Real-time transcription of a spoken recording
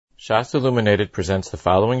Shas Illuminated presents the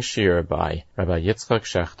following shiur by Rabbi Yitzchok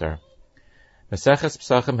Schechter. Maseches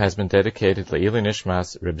Pesachim has been dedicated Le'ilui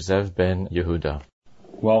Nishmas Reb Zev ben Yehuda.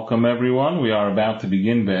 Welcome everyone. We are about to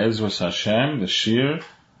begin Be'ezras Hashem, the shiur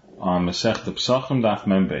on Masechet Pesachim Daf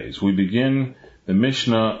Mem Beis. We begin the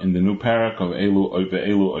Mishnah in the new parak of Ve'elu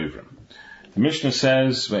Ovrim. The Mishnah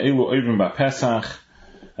says Ve'elu Ovrim Ba'Pesach,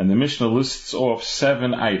 and the Mishnah lists off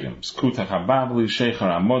 7 items. Kutach HaBavli, Schechter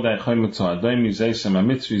Amodai, Chometz HaAdomi, Zeisem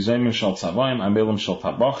HaMitzri, Zeimen Shal Tzavayim, Amelim Shal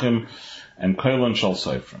Tabachim, and Koilon Shal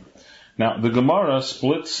Sofrim. Now, the Gemara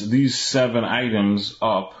splits these 7 items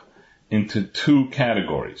up into 2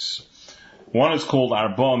 categories. One is called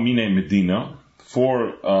Arba Mine Medina,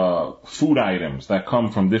 4 food items that come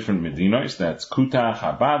from different Medinos. That's Kutach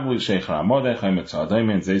HaBavli, Schechter Amodai, Chometz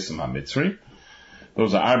HaAdomi, and Zeisem HaMitzri.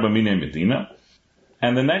 Those are Arba Mine Medina.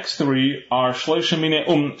 And the next 3 are Shloisha Mine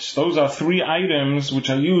Umns. Those are 3 items which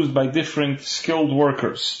are used by different skilled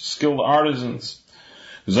workers, skilled artisans.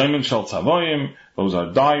 Zayman Shal Tzavoyim, those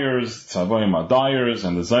are dyers. Tzavoyim are dyers,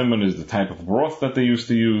 and the Zayman is the type of broth that they used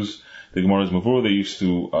to use. The Gemara's Mavur, they used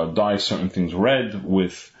to dye certain things red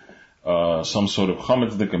with some sort of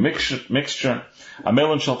chametz mixture.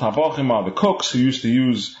 Amelon Shal Tabachim are the cooks who used to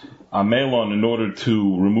use amelon in order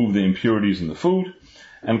to remove the impurities in the food.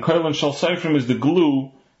 And Koilon Shal Sofrim is the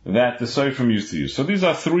glue that the Sofrim used to use. So these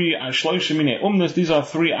are 3, Shloisha Mine Umnis, these are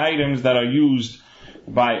 3 items that are used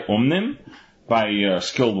by Umnim, by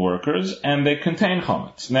skilled workers, and they contain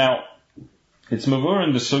chametz. Now, it's mavur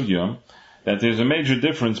in the sugya that there's a major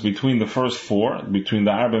difference between the first 4, between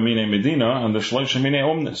the Arba Mine Medina and the Shloisha Mine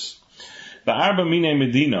Umnis. The Arba Mine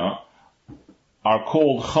Medina are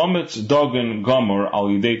called chametz dogen gomer al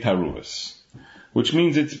yidei taruvas, which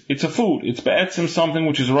means it's a food. It's be'etzim something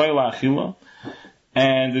which is royal achila,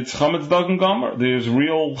 and it's chametz dagen gomer. There's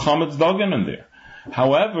real chametz dagen in there.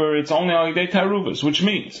 However, it's only al yidei taruvas, which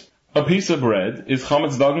means a piece of bread is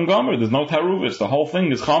chametz dagen gomer. There's no taruvas. The whole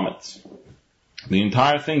thing is chametz. The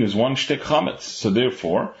entire thing is one shtick chametz. So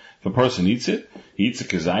therefore, if a person eats it, he eats a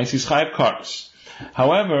kezais, he's chayav kares.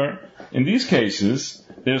 However, in these cases,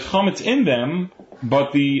 there's chametz in them,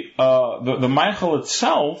 but the Michael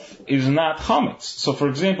itself is not chametz. So, for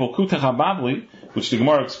example, Kutach HaBavli, which the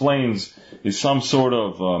Gemara explains is some sort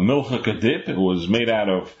of milchaka dip. It was made out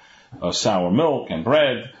of sour milk and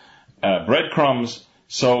breadcrumbs.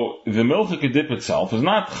 So the milchaka dip itself is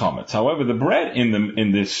not chametz. However, the bread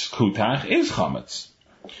in this kutach is chametz.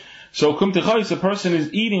 So kumtechais, the person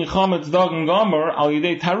is eating chametz dagen gomer al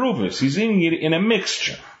yidei taruvas. He's eating it in a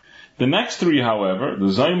mixture. The next 3, however, the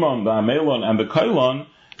Zayman, the Amelon, and the Koilon,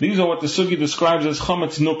 these are what the Sugi describes as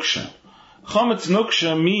Chametz Nuksha. Chametz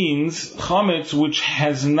Nuksha means Chametz which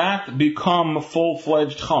has not become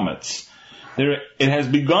full-fledged Chametz. It has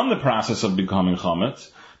begun the process of becoming Chametz,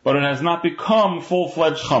 but it has not become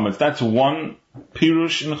full-fledged Chametz. That's one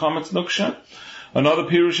Pirush in Chametz Nuksha. Another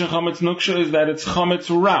Pirush in Chametz Nuksha is that it's Chametz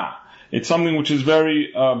Ra. It's something which is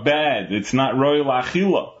very bad. It's not Royal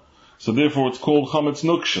Achila. So therefore it's called Chametz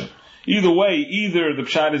Nuksha. Either way, either the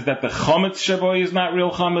pshat is that the chametz sheboy is not real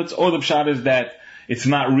chametz, or the pshat is that it's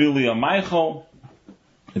not really a meichel,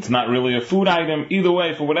 it's not really a food item. Either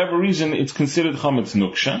way, for whatever reason, it's considered chametz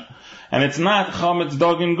nuksha, and it's not chametz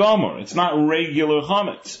dagen gomer. It's not regular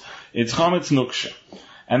chametz. It's chametz nuksha.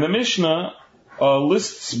 And the Mishnah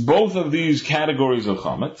lists both of these categories of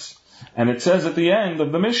chametz, and it says at the end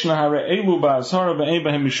of the Mishnah, Hare elu ba'asara ve'ein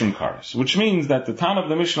behem mishum kares, which means that the Tan of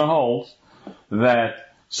the Mishnah holds that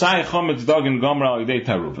Sai chametz dagen gomer al yidei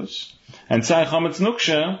taruvas, and sai chametz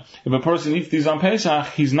nuksha, if a person eats these on Pesach,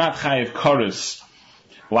 he's not chayav kares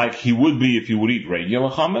like he would be if he would eat regular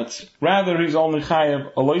chametz. Rather, he's only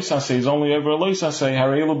chayav aloisase, he's only over aloisase,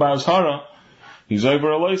 harelu ba'azhara, he's over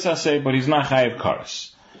aloisase, but he's not chayav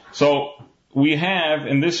kares. So, we have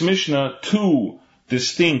in this Mishnah 2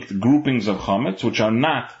 distinct groupings of chametz, which are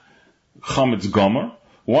not chametz gomer.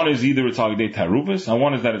 One is either it's al yidei taruvas, and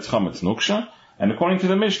one is that it's chametz nuksha. And according to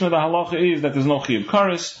the Mishnah, the halacha is that there's no chiyav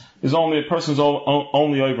kares, is only a person's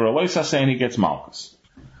only over a loisase, and he gets malchus.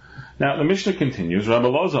 Now, the Mishnah continues, Rabbi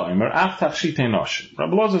Loza Omer, ach tachshitei noshim.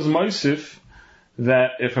 Rabbi Loza is moisif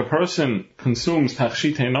that if a person consumes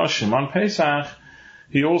tachshitei noshim on Pesach,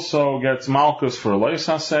 he also gets malchus for a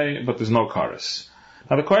loisase, but there's no kares.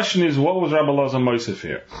 Now, the question is, what was Rabbi Loza moisif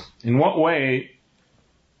here? In what way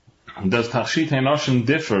does tachshitei noshim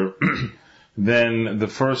differ than the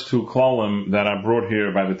first 2 klalim that are brought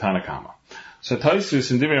here by the Tanakama? So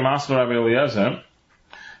Tosfos in Divrei Masler Rabbi Eliezer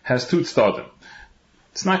has 2 tztadim.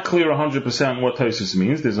 It's not clear 100% what Tosfos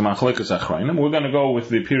means. There's a machlekes achrayim. We're going to go with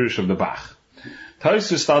the Pirush of the Bach.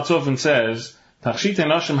 Tosfos starts off and says, Tachshitei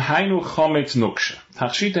noshim hainu chametz nuksha.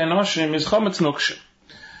 Tachshitei noshim is chametz nuksha.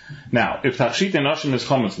 Now, if Tachshit Enoshim is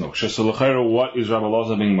Chometz Nuksha, so l'chera, what is Rabbi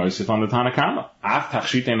Elazar being Mosif on the Tanakama? Af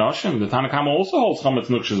Tachshit Enoshim, the Tanakama also holds Chometz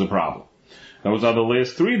Nuksha as a problem. Those are the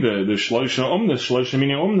last three, the Shloisha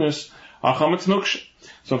Mini Umnis, are Chometz Nuksha.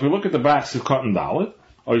 So if we look at the Bach Sivkot and Dalet,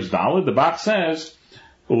 Oiz Dalet, the Bach says,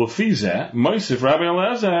 Ulefizeh, Mosif Rabbi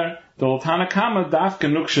Elazar, the Tanakama Dafka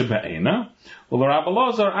Nuksha Be'ena, Ul Rabbi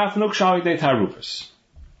Elazar Af Nuksha Alidei Tarufis.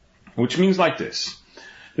 Which means like this.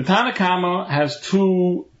 The Tanakama has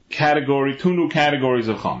two new categories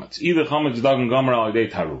of chametz. Either chametz dag and gomer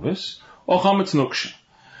alidei taruvis, or chametz nuksha.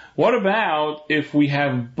 What about if we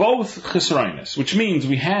have both chesroinus, which means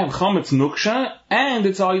we have chametz nuksha and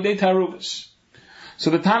it's alidei taruvis? So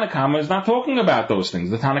the Tanakama is not talking about those things.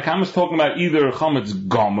 The Tanakama is talking about either chametz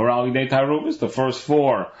gomer alidei taruvis, the first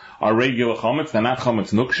four are regular chametz, they're not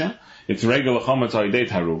chametz nuksha, it's regular chametz alidei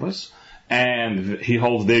taruvis, and he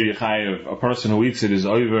holds there Yechayev, a person who eats it is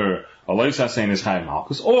over Aloisa saying is Chayev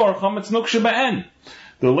Malchus, or Chometz Nuksha Ba'en.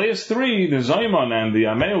 The last three, the Zoymon and the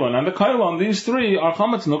Amelon and the Kailon, these three are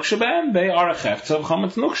Chometz Nuksha Ba'en. They are a Chechter of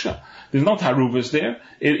Chometz Nuksha. There's no Taruvas there.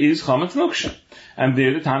 It is Chometz Nuksha. And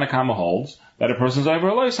there the Tanakama holds that a person's over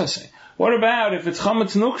Aloisa saying. What about if it's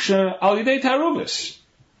Chometz Nuksha Al Yidei Taruvas?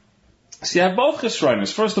 So you have both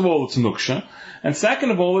Chesroinus. First of all, it's Nuksha, and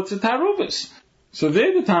second of all, it's a Taruvas. So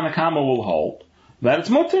there the Tanakama will hold that it's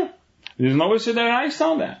mutter. There's no issue there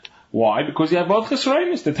on that. Why? Because you have both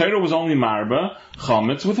chesroinus. The Torah was only marba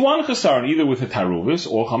chametz with one chesar, either with a taruvis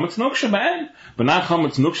or chametz nuksha ba'en, but not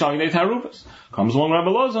chametz nuksha alidei taruvis. Comes along Rabbi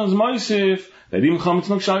Elazar's Mosif that even chametz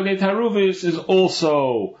nuksha alidei taruvis is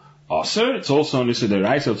also aser. It's also nisa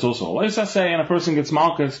deraisa. It's also aloisa say, and a person gets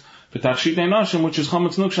malchus for tachshit einashim, which is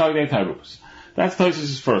chametz nuksha alidei taruvis. That's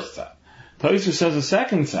Tosfos' first side. Tosfos says the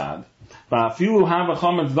second side, va'afilu hava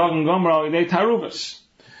chametz dag and gomer alidei taruvis.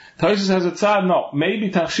 Tosfos has a tzad, no,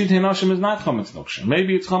 maybe Tachshit Hinashim is not Chometz Nuksha.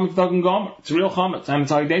 Maybe it's Chometz Dag and Gomer. It's real Chometz, and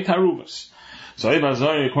it's Alidei Taruvas. So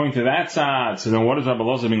according to that tzad, so then what is Rabbi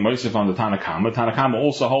Elazar being Mosif on the Tanakama? Tanakama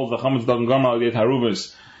also holds the Chometz Dag and Gomer Alidei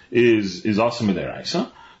Taruvas is Asim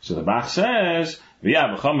Midiraisa. So the Bach says,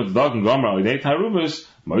 V'ya v'Chometz Dag and Gomer Alidei Taruvas,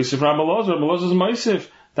 Mosif Rabbi Elazar's Mosif,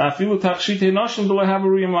 Ta'afilu Tachshit Hinashim do have a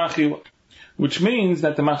Riyam Lachila. Which means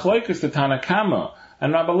that the Machlokes, the Tanakama,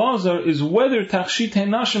 and Rabbi Elazar is whether Tachshit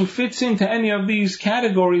Nashim fits into any of these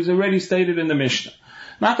categories already stated in the Mishnah.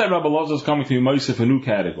 Not that Rabbi Elazar is coming to Mosif a new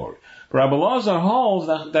category. But Rabbi Elazar holds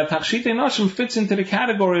that Tachshit Nashim fits into the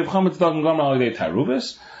category of Chometz Dag and Gomer Alidei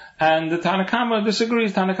Taruvis, and the Tanakama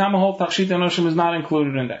disagrees. Tanakama holds Tachshit Nashim is not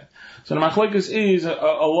included in that. So the Machlokes is a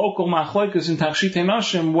local Machlokes in Tachshit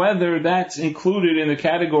Nashim, whether that's included in the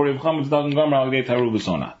category of Chometz Dag and Gomer Alidei Taruvis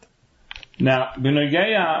or not. Now,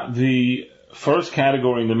 B'Nogeya, the first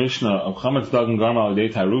category in the Mishnah of Chametz Dag and Gomer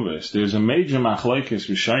Alidei Taruvis, there's a major machlokes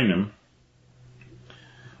rishonim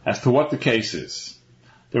as to what the case is.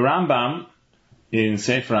 The Rambam in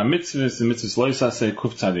Sefer HaMitzvahs, the Mitzvahs Loisase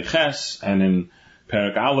Kuf Tzadiches, and in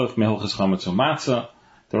Perek Aleph Mehilchas Chametz U'Matzah,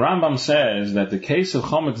 the Rambam says that the case of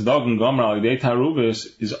Chametz Dag and Gomer Alidei Taruvis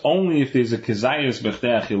is only if there's a kezayis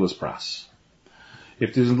b'chtei achilas pras.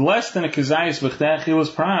 If there's less than a kezayis b'chtei achilas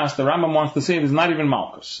pras, the Rambam wants to say there's not even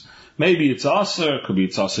malchus. Maybe it's aser, could be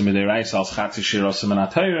it's aser midiraisa al chatzi shir aser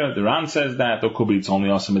minatayra. The Ran says that, or could be it's only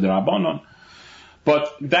aser midirabonon.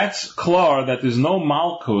 But that's clear that there's no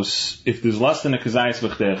malchus if there's less than a kezayis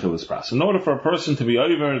v'chtei achilas pras. In order for a person to be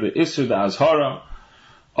over the isur, the azhara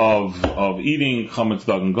of eating chametz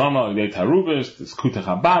dag and gomer alidei tarubis, this kutach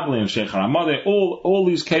habadli and Schechter Amade, all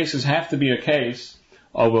these cases have to be a case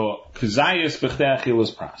of a kezayis v'chtei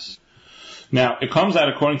achilas pras. Now, it comes out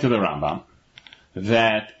according to the Rambam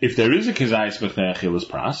that if there is a kezayis b'chtei achilas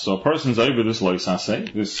pras, so a person's over this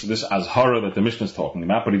loisase, this azhara that the Mishnah is talking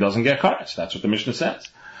about, but he doesn't get kares. That's what the Mishnah says.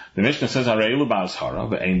 The Mishnah says hareilu ba'azhara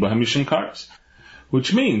ve'ein b'hem mishum kares,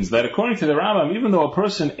 which means that according to the Rambam, even though a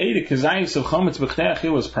person ate a kezayis of chametz b'chtei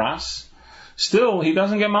achilas pras, still he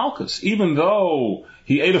doesn't get malchus, even though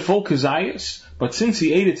he ate a full kezayis. But since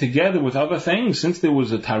he ate it together with other things, since there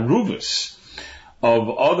was a taruvis of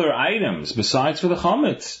other items besides for the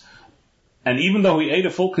chametz, and even though he ate a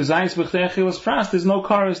full kezayis b'chtei achilas pras, there's no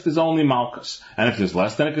kares, there's only malchus. And if there's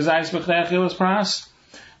less than a kezayis b'chtei achilas pras,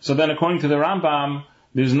 so then according to the Rambam,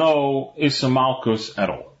 there's no issa malchus at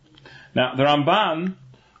all. Now, the Ramban,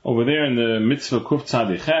 over there in the Mitzvah Kuf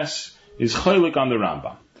Tzadiches, is cholik on the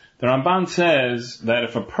Rambam. The Ramban says that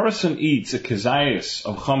if a person eats a kezayis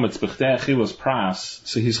of chametz b'chtei achilas pras,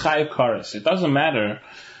 so he's chayiv kares. It doesn't matter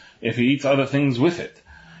if he eats other things with it.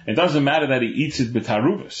 It doesn't matter that he eats it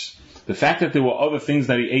b'taruvus. The fact that there were other things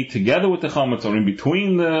that he ate together with the chametz or in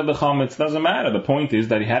between the chametz doesn't matter. The point is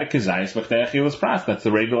that he had a kezayis b'chtei achilas pras. That's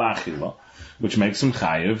the regular achila. which makes him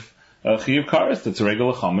chayiv kares. That's a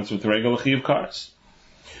regular chametz with a regular chayiv kares.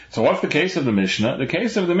 So what's the case of the Mishnah? The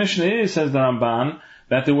case of the Mishnah is, says the Ramban,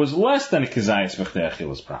 that there was less than a kizayis b'chtei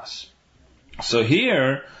achilas pras. So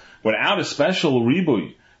here, without a special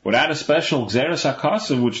ribui, without a special gzeres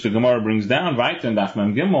hakasav, which the Gemara brings down, right in Daf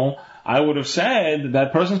Mem Gimel, I would have said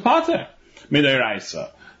that person's pater midayraisa,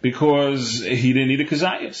 because he didn't need a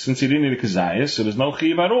kizayis. Since he didn't need a kizayis, so there's no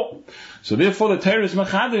chiyuv at all. So therefore, the Torah is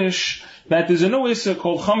mechadish that there's a new issa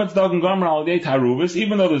called chametz dag and gomer al yedei taruvus,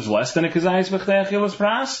 even though there's less than a kizayis b'chtei achilas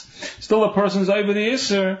pras, still a person's over the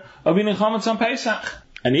issa of eating chametz on Pesach.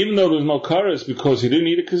 And even though there's no kares because he didn't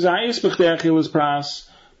need a kizayis b'chtei achilas pras,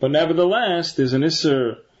 but nevertheless there's an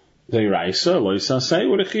issa deiraisa lo yisasei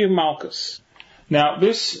with a chiyuv malchus. Now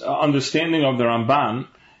this understanding of the Ramban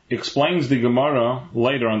explains the Gemara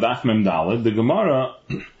later on Daf Mem Daled. The Gemara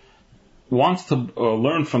wants to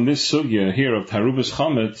learn from this sugya here of taruvus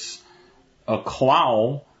chametz a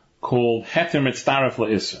klal called heter mitztaref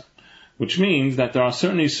le'isser, which means that there are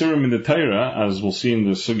certain isurim in the Torah, as we'll see in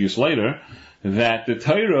the sugyas later, that the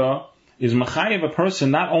Torah is machayev a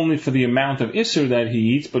person not only for the amount of isser that he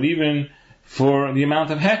eats, but even for the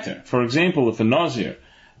amount of heter. For example, if a nazir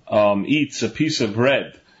eats a piece of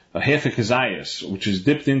bread, a half a kazayas, which is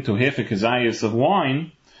dipped into half a kazayas of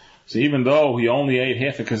wine, so even though he only ate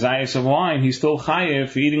half a kazayas of wine, he's still chayev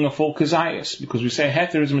for eating a full kazayas, because we say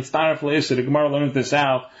heter is mitzdaref le'isser. The Gemara learns this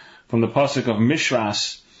out from the pasuk of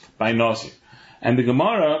Mishras by Nazir. And the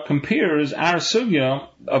Gemara compares our sugya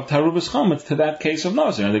of taruvus chametz to that case of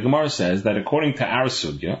Nazir. And the Gemara says that according to our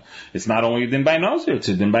sugya, it's not only a din by Nazir, it's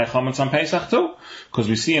a din by chametz on Pesach too. Because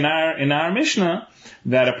we see in our Mishnah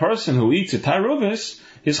that a person who eats a taruvus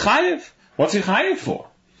is chayev. What's he chayev for?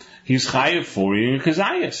 He's chayev for eating a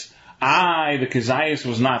kazayas. The kazayas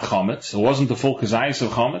was not chametz. It wasn't the full kazayas of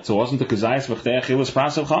chametz. It wasn't the kazayas v'chtei achilas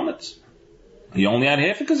pras of chametz. He only had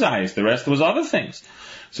half a kazayas. The rest was other things.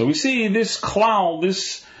 So we see this klal,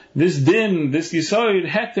 this din, this yisoid,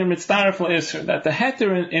 heter mitztaref le'isser, that the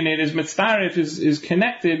heter in it is mitztaref, is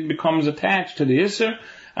connected, becomes attached to the isser,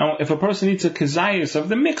 and if a person eats a kazayas of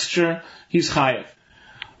the mixture, he's chayev.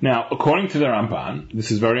 Now, according to the Ramban,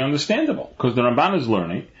 this is very understandable, because the Ramban is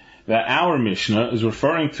learning that our Mishnah is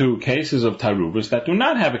referring to cases of taruvus that do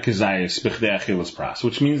not have a kazayas b'chtei achilas pras,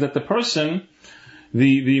 which means that the person,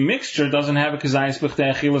 the mixture doesn't have a kazayas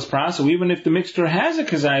b'chtei achilas pras, so even if the mixture has a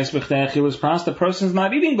kazayas b'chtei achilas pras, the person's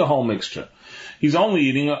not eating the whole mixture. He's only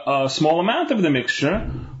eating a small amount of the mixture,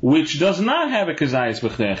 which does not have a kazayas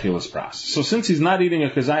b'chtei achilas pras. So since he's not eating a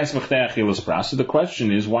kazayas b'chtei achilas pras, so the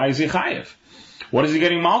question is, why is he chayev? What is he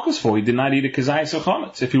getting malchus for? He did not eat a kazayas of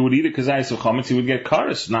chametz. If he would eat a kazayas of chametz, he would get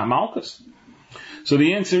kares, not malchus. So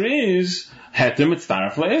the answer is heter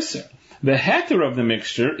mitztaref le'isser. The heter of the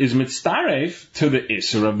mixture is mitztaref to the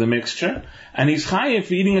isser of the mixture, and he's chayev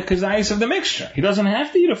for eating a kazayas of the mixture. He doesn't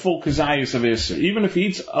have to eat a full kazayas of isser, even if he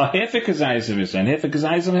eats a half a kazayas of isser and half a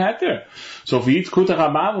kazayas of heter. So if he eats kuta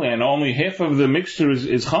rabavle and only half of the mixture is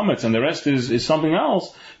chametz and the rest is something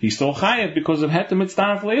else, he's still chayev because of heter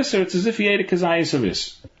mitztaref le'isser. It's as if he ate a kazayas of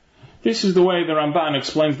isser. This is the way the Ramban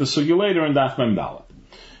explains the sugya later in Daf Mem Daled.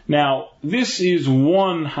 Now, this is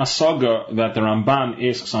one hasaga that the Ramban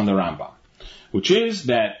asks on the Rambam, which is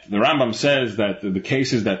that the Rambam says that the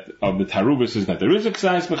cases that of the taruvus is that there is a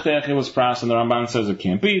kazayas b'chtei achilas pras, and the Ramban says it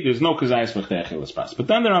can't be. There's no kazayas b'chtei achilas pras. But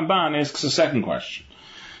then the Ramban asks a second question.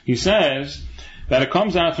 He says that it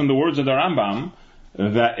comes out from the words of the Rambam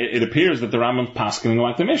that it appears that the Rambam is paskening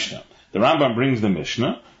like the Mishnah. The Rambam brings the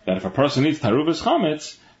Mishnah that if a person eats taruvus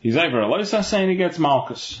chametz, he's over aloisa saying he gets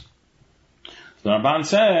malchus. The Ramban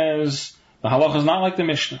says the halacha is not like the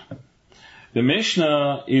Mishnah. The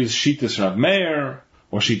Mishnah is Shitas Rab Meir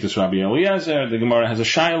or Shitas Rabbi Eliezer. The Gemara has a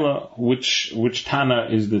shaila, which Tana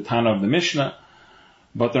is the Tana of the Mishnah.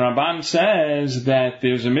 But the Ramban says that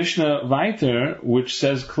there's a Mishnah weiter which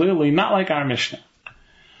says clearly not like our Mishnah.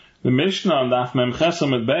 The Mishnah on Daf Mem Ches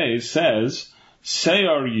Amud Beis says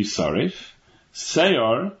Seyar Yisarif,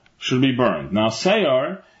 Seyar should be burned. Now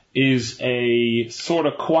Seyar is a sort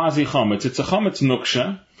of quasi chametz. It's a chametz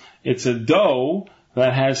nuksha. It's a dough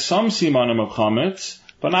that has some simanim of chametz,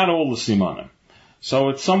 but not all the simanim. So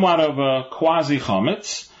it's somewhat of a quasi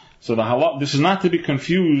chametz. So this is not to be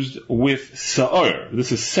confused with sa'or.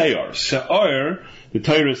 This is seyar. Sa'or, the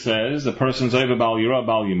Torah says, the person's over bal yira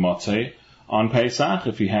bal yimotzei on Pesach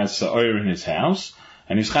if he has sa'or in his house,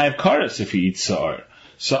 and he's chayav kares if he eats sa'or.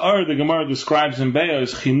 Sa'or, the Gemara describes in Be'ah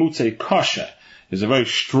as chimutzei kasha. It's a very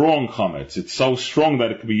strong chametz. It's so strong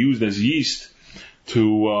that it could be used as yeast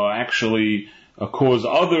to actually cause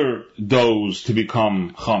other doughs to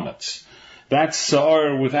become chametz. That's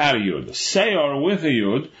sa'or without a yud. Seyar with a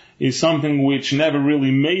yud is something which never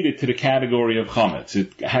really made it to the category of chametz.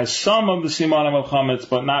 It has some of the simanim of chametz,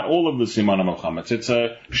 but not all of the simanim of chametz. It's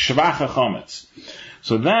a shvacha chametz.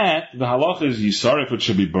 So that, the halacha is yisar if it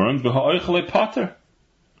should be burned, v'ha'oichle pater.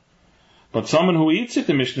 But someone who eats it,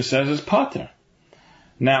 the Mishnah says, is pater.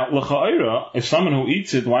 Now, l'cha'ira, if someone who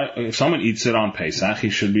eats it, if someone eats it on Pesach,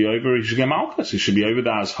 he should get malchus. He should be over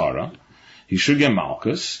the azhara. He should get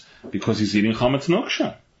malchus because he's eating chametz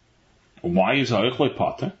nuksha. Why is ha'oichle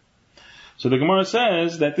pater? So the Gemara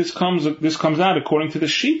says that this comes out according to the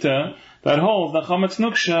Shita that holds that chametz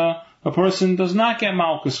nuksha a person does not get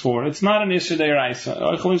malchus for. It's not an Isser Deiraisa.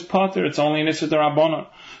 Oichel is pater, it's only an Isser Derabanan.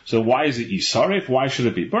 So why is it Yisarif? Why should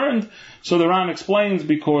it be burned? So the Ran explains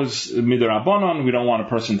because Midarabanan, we don't want a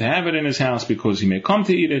person to have it in his house because he may come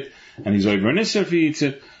to eat it, and he's over an Isser if he eats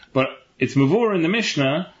it. But it's Mavur in the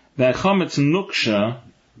Mishnah that chametz nuksha,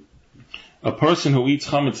 a person who eats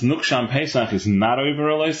chametz nuksha on Pesach is not over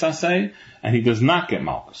a loisaseh, and he does not get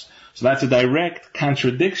malchus. So that's a direct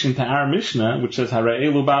contradiction to our Mishnah, which says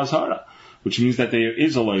Hara'elu Ba'azhara, which means that there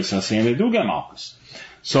is a loisaseh and they do get malchus.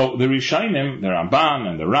 So the Rishonim, the Ramban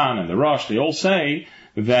and the Ran and the Rosh, they all say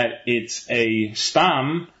that it's a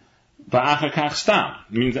stam ba'achakach stam.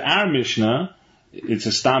 It means our Mishnah, it's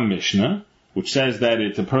a stam Mishnah, which says that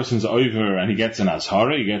if a person's over and he gets an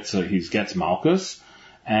azhara, he gets malchus,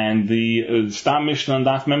 and the stam Mishnah on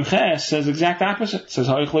Daf Memches says exact opposite. It says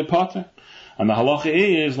ha'ichle pater. And the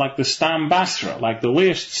halacha is like the Stam Basra, like the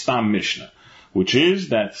last Stam Mishnah, which is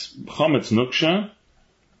that chametz nuksha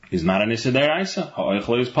is not an Isser Deiraisa.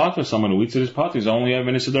 Ha'oichle is pater. Someone who eats it is pater. He's only have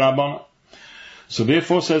an Isser Derabbanan. So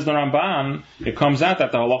therefore, says the Ramban, it comes out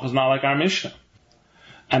that the halacha is not like our Mishnah.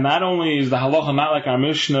 And not only is the halacha not like our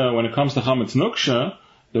Mishnah when it comes to chametz nuksha,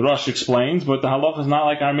 the Rosh explains, but the halacha is not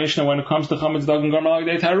like our Mishnah when it comes to chametz dag and gomer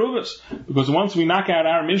l'gdei taruvas. Because once we knock out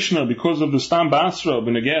our Mishnah because of the Stam Basra,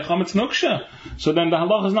 b'negei chametz nuksha, so then the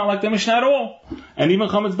halacha is not like the Mishnah at all. And even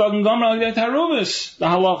chametz dag and gomer l'gdei taruvas, the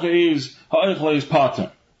halacha is ha'ichle is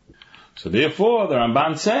pater. So therefore, the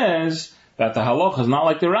Ramban says that the halacha is not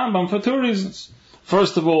like the Rambam for two reasons.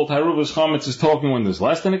 First of all, taruvas chametz is talking when there's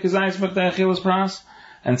less than a kizayis v'chtei achilas pras,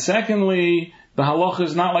 and secondly, the halacha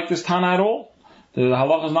is not like this Tana at all. The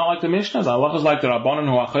halacha is not like the Mishnah. The halacha is like the Rabbanan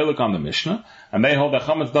who are chelik on the Mishnah, and they hold that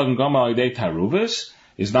chametz dag and gomer l'gdei taruvas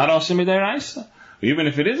is not asim midiraisa. Even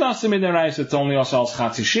if it is asim midiraisa, it's only also al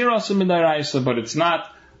chatzi shir asim midiraisa, but it's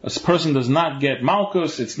not. A person does not get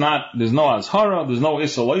malchus. It's not. There's no azhara. There's no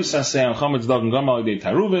issa loisaseh on chametz dag and gomer l'gdei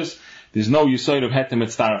taruvas. There's no yisoid of hetem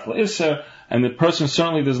etztaref le'isser, and the person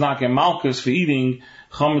certainly does not get malchus for eating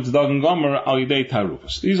chametz dag and gomer l'gdei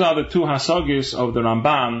taruvas. These are the two hasagis of the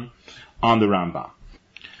Ramban on the Rambam.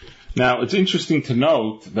 Now, it's interesting to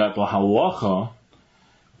note that the halacha,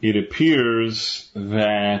 it appears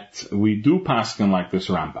that we do paskin like this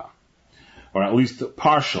Rambam, or at least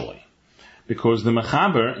partially, because the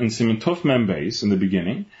Mechaber in Siman Tuf Mem Beis in the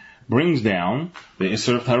beginning brings down the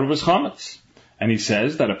Isser of Taruvas Chametz, and he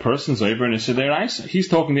says that a person's over an Isser Deiraisa. He's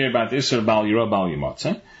talking there about the Isser Bal Yirah Bal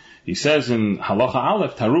Yimatzeh. He says in Halacha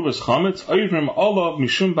Aleph, Taruvas Chametz, Oivrim Olav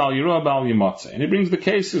Mishum Bal Yirah Bal Yimatzeh. And he brings the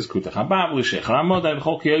cases, Kutach Habab, L'Shecher Amodai,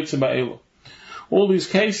 V'chol Kiyotze Ba'elu. All these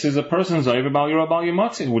cases, a person's over Bal Yirah Bal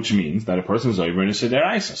Yimatzeh, which means that a person's over in a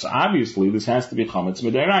Sederaysa. So obviously, this has to be Chametz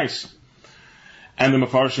B'Deraisa. And the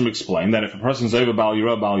Mefarshim explain that if a person's over Bal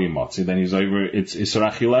Yirah Bal Yimatzeh, then he's over, it's Isser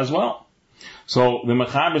Achila as well. So the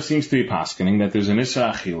Mechaber seems to be paskening that there's an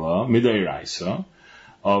Isser Achila, Mid'Oraisa,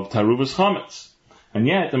 of Taruvas Chametz. And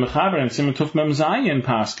yet, the Mechaber in Siman Tuf Mem Zayin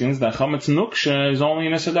paskins that chametz nuksha is only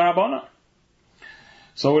an Isser Darabana.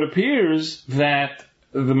 So it appears that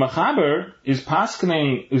the Mechaber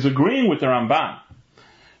is agreeing with the Ramban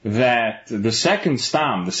that the second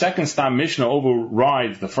Stam Mishnah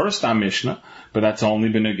overrides the first Stam Mishnah, but that's only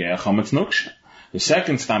b'negei chametz nuksha. The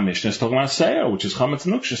second Stam Mishnah is talking about Seir, which is chametz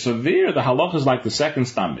nuksha. So there, the halacha is like the second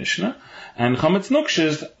Stam Mishnah, and chametz nuksha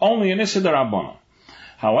is only an Isser Darabana.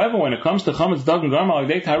 However, when it comes to chametz dag and gomer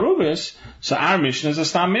l'gdei taruvas, so our Mishnah is a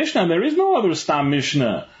Stam Mishnah, and there is no other Stam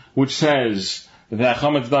Mishnah which says that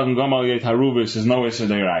chametz dag and gomer l'gdei taruvas is no Isser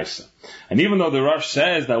Deiraisa. And even though the Rosh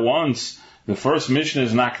says that once the first Mishnah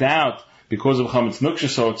is knocked out because of chametz nuksha,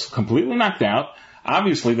 so it's completely knocked out,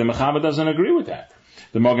 obviously the Mechaber doesn't agree with that.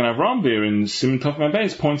 The Magen Avram there in Siman Tov Mem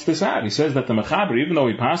Beis points this out. He says that the Mechaber, even though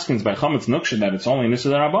he paskins by chametz nuksha that it's only an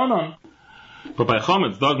Isser Darabanan, but by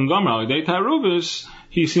chametz dag and gomer l'gdei taruvas,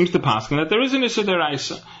 he seems to paskin that there is an Isser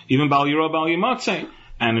Deraisa, even Bal Yirah Bal Yimatzeh,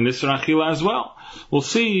 and an Isser Achila as well. We'll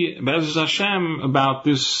see, Be'ezus Hashem, about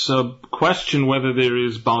this question whether there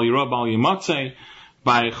is Bal Yirah Bal Yimatzeh,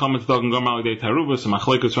 by chametz dog and gomer alidei taruvas and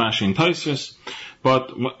machlekes Rashi and Tosfos.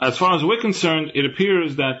 But as far as we're concerned, it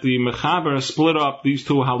appears that the mechaber split up these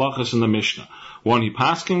two halachas in the Mishnah. One he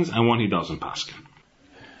paskins and one he doesn't paskin.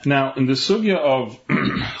 Now, in the sugya of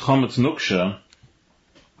chametz nuksha,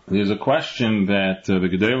 there's a question that the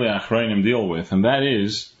Gedolei Achronim deal with, and that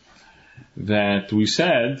is that we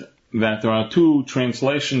said that there are two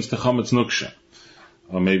translations to chametz nuksha.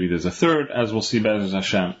 Or maybe there's a third, as we'll see Be'ez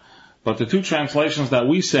Hashem. But the two translations that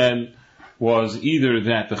we said was either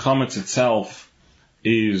that the chametz itself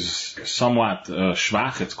is somewhat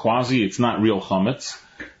shvach, it's quasi, it's not real chametz.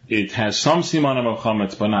 It has some simanim of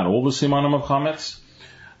chametz, but not all the simanim of chametz.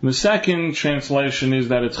 And the second translation is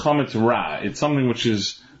that it's chametz ra. It's something which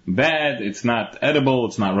is bad, it's not edible,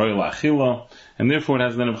 it's not royal achila, and therefore it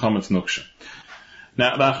has the name of chametz nuksha.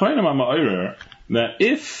 Now, the Achronim are ma'orer that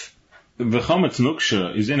if the chametz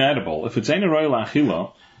nuksha is inedible, if it's ain't a royal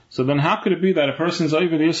achila, so then how could it be that a person's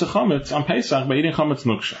over the yisach chametz on Pesach by eating chametz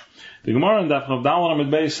nuksha? The Gemara in Daf Chav Daled Amud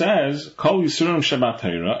Beis says, "Kol yisurim shebat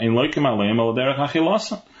Torah ein loikim aleim al derech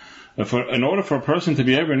achilasa." In order for a person to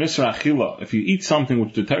be over in Isra Achila, if you eat something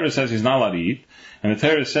which the Torah says he's not allowed to eat, and the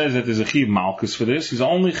Torah says that there's a chiv malchus for this, he's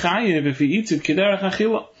only chayiv if he eats it kederech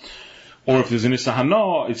achila. Or if there's an Isra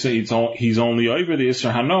Hana, he's only over the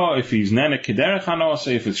Isra Hana. If he's nene kederech hana,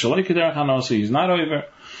 say if it's shalei kederech hana, so he's not over.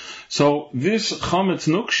 So this chametz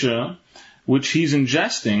nuksha, which he's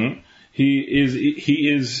ingesting, he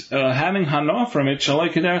is having hana from it shalei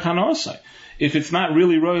kederech hana. If it's not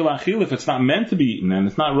really royal achila, if it's not meant to be eaten, and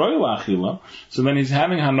it's not royal achila, so then he's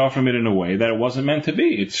having hana from it in a way that it wasn't meant to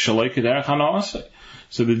be. It's shalei kederech hana.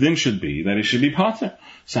 So the din should be that it should be pater.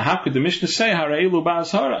 So how could the Mishnah say hareilu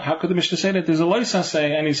ba'azhara? How could the Mishnah say that there's a loisa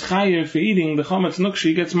say and he's chayiv for eating the chametz nuksha?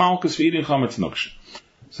 He gets malchus for eating chametz nuksha.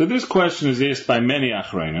 So this question is asked by many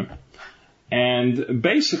achronim, and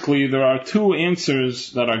basically there are two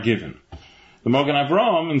answers that are given. The Mogen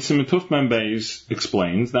Avram in Siman Tuf Mem Beis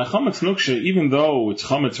explains that chametz nuksha, even though it's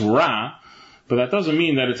chametz ra, but that doesn't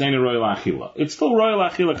mean that it's ain't a royal achila. It's still royal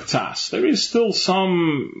achila k'tas. There is still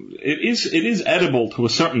some. It is edible to a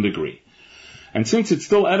certain degree, and since it's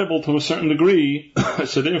still edible to a certain degree,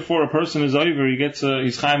 so therefore a person is over.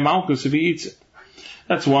 He's chayim malchus if he eats it.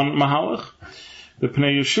 That's one mahalach. The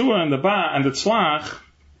Pnei Yeshua and the Ba and the Tzlach,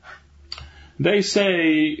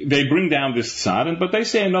 they bring down this tzad, but they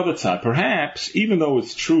say another tzad. Perhaps, even though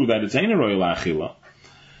it's true that it's ain't a royal achila,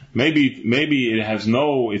 maybe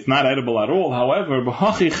it's not edible at all. However,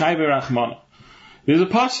 b'hachi chayve rachmana. There's a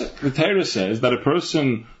pasuk. The Torah says that a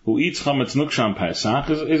person who eats chametz nuksha on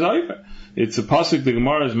Pesach is over. It's a pasuk. The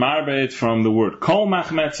Gemara is marbeit from the word kol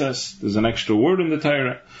machmetzes. There's an extra word in the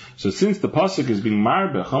Torah. So since the pasuk is being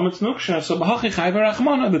marbe chametz nuksha, so b'hachi chayve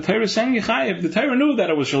rachmana. The Torah is saying yichayev. The Torah knew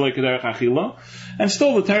that it was shalei kederech achila, and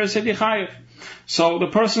still the Torah said yichayev. So the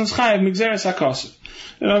person's chayev migzeres hakosef.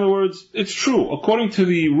 In other words, it's true. According to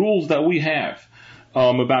the rules that we have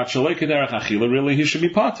about shalei kederech achila, really he should be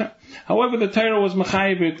pater. However, the Torah was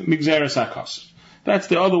mechayev migzeres hakosef. That's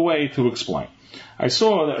the other way to explain. I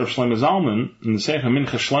saw that Rav Shlomo Zalman in the Sefer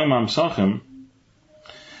Mincha Shlomo Amsachim,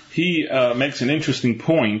 he makes an interesting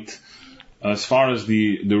point as far as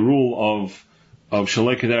the rule of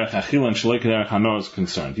shalei kederech achila and shalei kederech hana is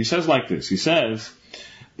concerned. He says like this. He says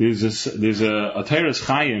there's a Teres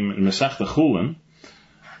Chaim in Masechta Chulin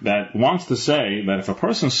that wants to say that if a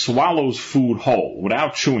person swallows food whole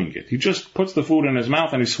without chewing it, he just puts the food in his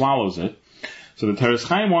mouth and he swallows it. So the Teres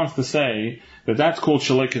Chaim wants to say that that's called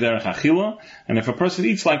shalei kederech achila, and if a person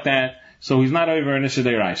eats like that, so he's not over an issur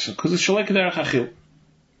deraisa because it's shalei kederech achila.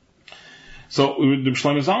 So the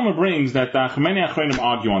Shlomo Zalman brings that the many achronim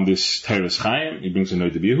argue on this Teres Chaim. He brings a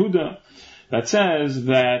note of Yehuda that says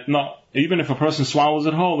that no, even if a person swallows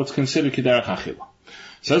it whole, it's considered kederech achila.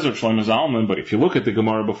 Says Rav Shlomo Zalman, but if you look at the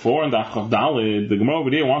Gemara before and the Chav Daled, the Gemara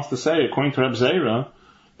over there wants to say, according to Reb Zera,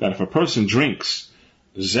 that if a person drinks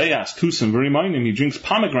zeyas tusim very minim, he drinks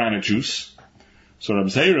pomegranate juice. So Reb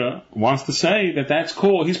Zera wants to say that that's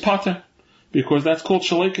called he's pater, because that's called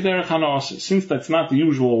shalei kederech hana. Since that's not the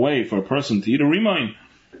usual way for a person to eat a rimon,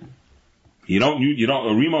 a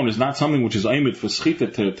rimon is not something which is aimed for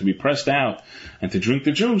Schechter to be pressed out and to drink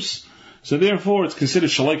the juice. So therefore, it's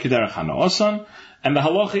considered shalei kederech hana. And the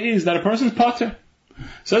halacha is that a person's pater.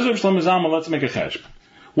 Says Rav Shlomo Zalman, let's make a cheshbon.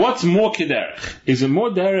 What's more kederech? Is it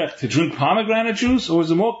more derech to drink pomegranate juice, or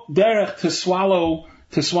is it more derech to swallow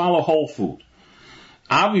whole food?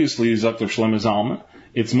 Obviously, as Dr. Shlomo Zalman,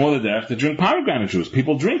 it's more the derech to drink pomegranate juice.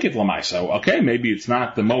 People drink it l'maisa. Okay, maybe it's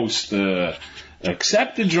not the most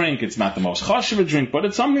accepted drink, it's not the most chashuv drink, but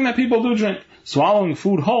it's something that people do drink. Swallowing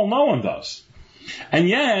food whole, no one does. And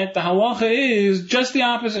yet, the halacha is just the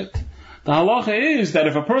opposite. The halacha is that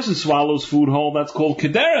if a person swallows food whole, that's called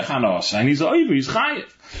kederech hanos, and he's over, he's chayiv.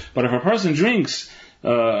 But if a person drinks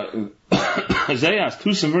Zayas,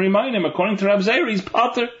 Tusam, very minim, according to Rab Zayr, he's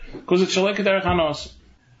pater, because it's Shalek Kederech Hanos.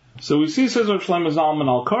 So we see, says Rav Shlomo Zalman,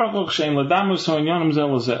 Al Karachach Shein Ladamus Ho'inyanim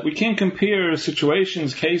Zelazeh. We can't compare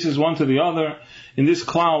situations, cases, one to the other, in this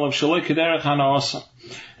klal of Shalek Kederech Hanos.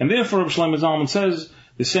 And therefore, Rav Shlomo Zalman says,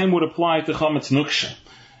 the same would apply to Chametz Nuksha.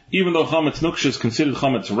 Even though Chametz Nuksha is considered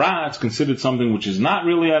Chametz Ra, it's considered something which is not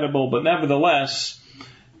really edible, but nevertheless,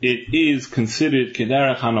 it is considered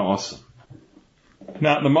Kederech Hanos.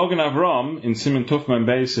 Now, the Mogen Avram, in Siman Tuf Mem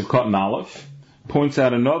Beis of Cotton Aleph, points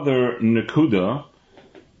out another Nekuda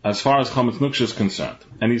as far as Chametz Nuksha is concerned.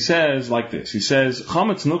 And he says like this. He says,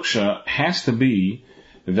 Chametz Nuksha has to be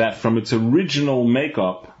that from its original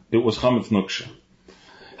makeup, it was Chametz Nuksha.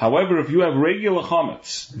 However, if you have regular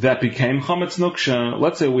Chametz that became Chametz Nuksha,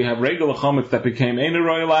 let's say we have regular Chametz that became Ein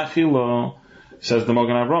Roy L'Achila, says the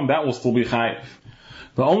Mogen Avram, that will still be Chayiv.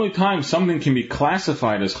 The only time something can be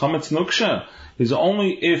classified as Chametz Nuksha is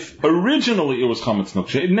only if originally it was Chametz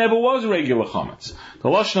Nuksha. It never was regular Chametz. The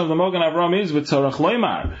lashon of the Mogen Avram is v'tzarach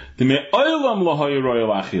loymar d'me'olam l'hoy royal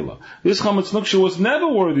achila. This Chametz Nuksha was never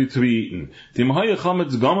worthy to be eaten. D'mhoy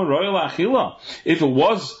Chametz Gomer royal achila. If it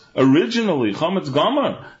was originally Chametz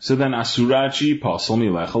Gomer, so then asurachi pasal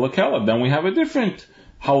milecha l'kelab. Then we have a different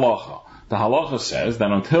halacha. The halacha says that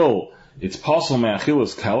until it's pasal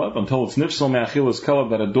me'achilas kelab, until it's nifsal me'achilas kelab,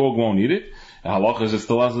 that a dog won't eat it, the halacha is it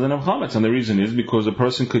still has the din of chametz, and the reason is because a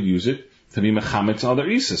person could use it to be mechametz other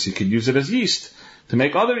isas. He could use it as yeast to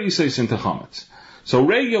make other isas into chametz. So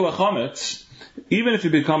regular chametz, even if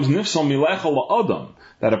it becomes nifsal milecha la'adam,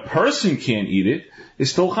 that a person can't eat it,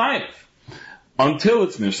 is still chayiv until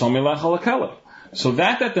it's nifsal milecha la'keleb. So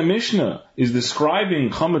that the Mishnah is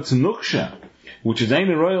describing chametz nuksha, which is ein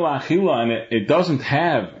royal achila, and it doesn't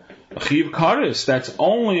have a chiv karis, that's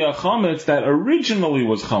only a chametz that originally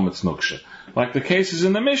was chametz nuksha. Like the cases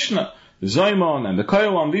in the Mishnah, the Zaymon and the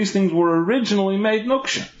Kailam, these things were originally made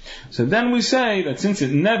nuksha. So then we say that since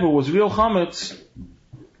it never was real chametz,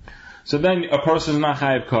 so then a person is not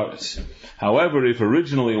chayiv karis. However, if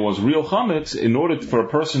originally it was real chametz, in order for a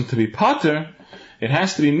person to be pater, it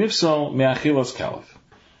has to be nifsal me'achilas kalef.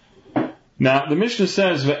 Now, the Mishnah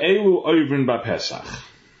says, ve'elu oivrin ba'pesach.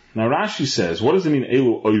 Now Rashi says, what does it mean,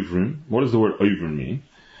 elu oivrin? What does the word oivrin mean?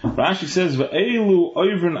 Rashi says, ve'elu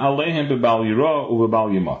oivrin alehem bebal yira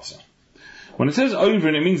u'bebal yimatza. When it says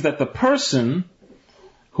oivrin, it means that the person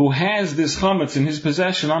who has this chametz in his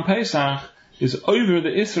possession on Pesach is over the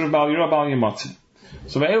isra bal yira bal yimatza.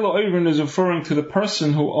 So ve'elu oivrin is referring to the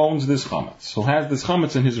person who owns this chametz, who has this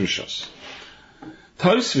chametz in his rishos.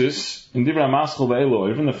 Tosfos, in Divrei Maschil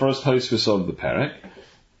ve'elu oivrin, the first Tosfos of the Perek,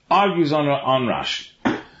 argues on Rashi.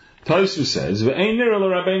 Tosfos says, ve'ein nira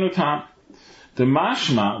l'Rabbeinu tam. The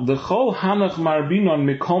mashma, the chol hanach marbinon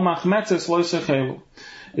mikol machmetzes lo sechelu.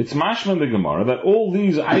 It's mashma in the Gemara that all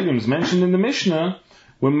these items mentioned in the Mishnah,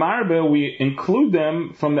 when marbe, we include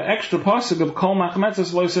them from the extra pasuk of kol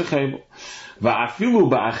machmetzes lo sechelu. Va'afilu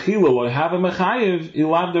ba'achila lo have a mechayev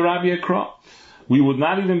ilav de Rabbi Akra. We would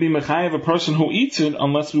not even be mechayev a person who eats it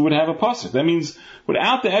unless we would have a pasuk. That means,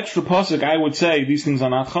 without the extra pasuk, I would say these things are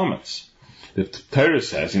not chametz. The Torah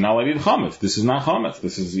says, you're not allowed to eat chametz. This is not chametz.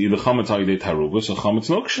 This is either chametz ayidei tarubas or chametz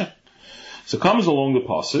nuksha. So comes along the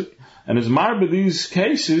pasuk, and is marbe these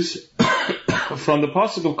cases from the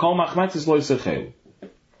pasuk of kol machmetzes lo sechelu.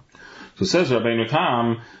 So says Rabbeinu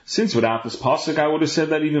Tam, since without this pasuk, I would have said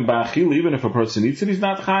that even ba'achil, even if a person eats it, he's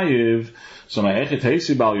not chayiv. So ma'echet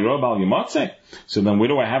heisi bal yira bal yimatzeh. So then where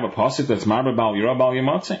do I have a pasuk that's marbe bal yira bal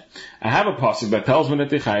yimatzeh? I have a pasuk that tells me that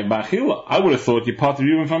they chayiv ba'achila. I would have thought you pater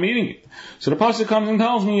even from eating it. So the pasuk comes and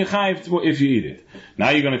tells me you're chayiv if you eat it. Now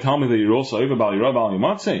you're going to tell me that you're also over bal yira bal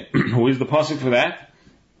yimatzeh. Who is the pasuk for that?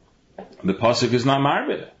 The pasuk is not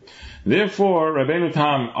marbe. Therefore, Rabbeinu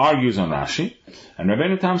Tam argues on Rashi, and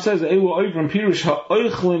Rabbeinu Tam says, Elu oivrin pirush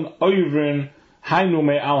ha'oichlin oivrin hainu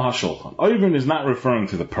me'al ha'shulchan. Oivrin is not referring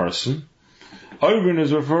to the person. Oivrin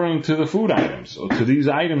is referring to the food items, or to these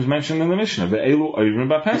items mentioned in the Mishnah. Ve'elu oivrin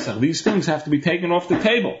ba'pesach. These things have to be taken off the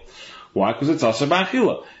table. Why? Because it's asar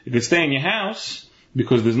ba'achila. You could stay in your house,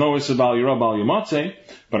 because there's no isar bal yira bal yimatzeh,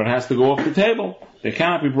 but it has to go off the table. They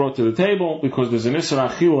cannot be brought to the table, because there's an isar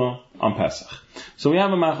achila on Pesach. So we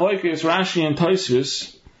have a machlokes Rashi and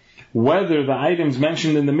Tosfos whether the items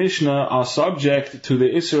mentioned in the Mishnah are subject to the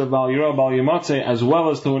Isra Bal Yira Bal Yimatzeh as well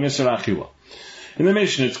as to an Isra Achila. In the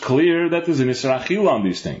Mishnah it's clear that there's an Isra Achila on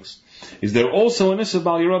these things. Is there also an Isra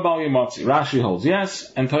Bal Yira Bal Yimatzeh? Rashi holds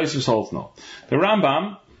yes, and Tosfos holds no. The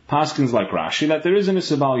Rambam paskins like Rashi, that there is an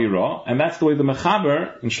Issa Bal Yira, and that's the way the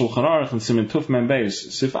Mechaber in Shulchan Aruch and Siman Tuf Mem Beis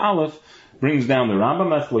Sif Aleph brings down the Rambam.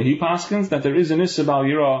 That's the way he paskins, that there is an Issa Bal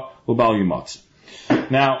Yira or Bal Yimotze.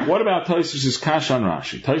 Now, what about Tosfos' Kash on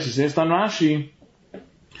Rashi? Tosfos asked on Rashi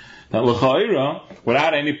that l'cha'ira,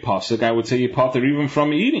 without any pasuk, I would say you potter even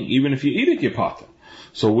from eating. Even if you eat it, you potter.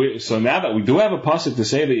 So now that we do have a pasuk to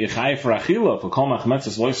say that you chayiv for achila, for kol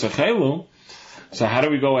machmetzes lo yisachelu, so how do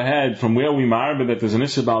we go ahead from where we marbe that there's an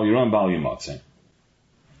issa bal yira and bal yimotze?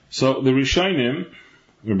 So the Rishonim,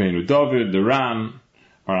 Rabbeinu David, the Ran,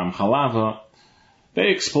 Aram Chalava, they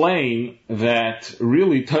explain that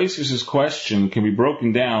really Tosfos' question can be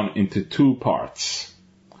broken down into two parts.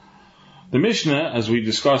 The Mishnah, as we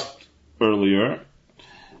discussed earlier,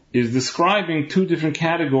 is describing two different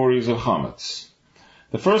categories of chametz.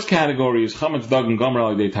 The first category is chametz dag and gomer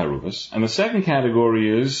al yedei taruvos, and the second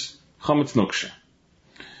category is chametz nuksha.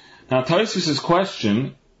 Now Tosfos'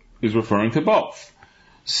 question is referring to both.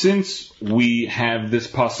 Since we have this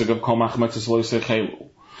pasuk of kol machmetzes lo yisachelu,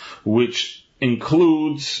 which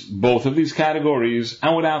includes both of these categories,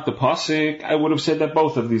 and without the pasuk, I would have said that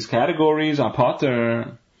both of these categories are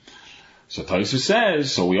potter. So Tosfos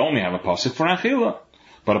says, so we only have a pasuk for achila,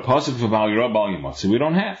 but a pasuk for bal yira, bal yimotze we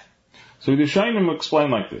don't have. So the Rishonim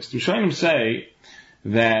explain like this. The Rishonim say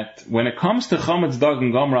that when it comes to chametz dag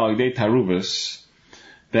and gomer al yedei taruvos,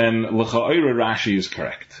 then l'cha'ira Rashi is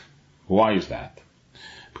correct. Why is that?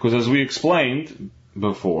 Because as we explained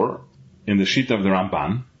before, in the sheet of the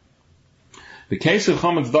Ramban, the case of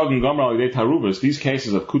chametz dag and gomer al yedei taruvos, these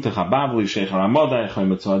cases of kutach habavli, Schechter Amodai,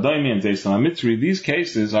 Chaymetz Adoimi, and Zeis Mitzri, these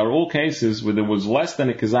cases are all cases where there was less than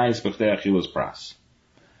a kezayis b'chtei achilas pras.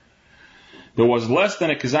 There was less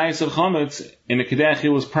than a kezayis of chametz in a kedei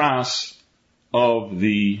achilas pras of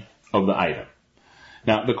the item.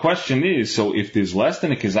 Now the question is, so if there's less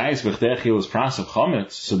than a kezayis b'chtei achilas pras of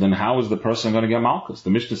chametz, so then how is the person going to get malchus?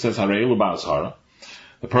 The Mishnah says harei ba'azhara.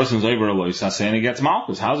 The person's over a loisase and he gets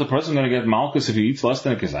malchus. How's a person going to get malchus if he eats less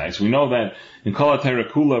than a kezayis? We know that in kol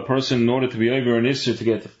ha'terakula, a person, in order to be over an isser,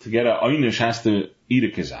 to get a oynish, has to eat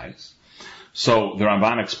a kezayis. So the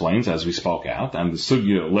Ramban explains, as we spoke out, and the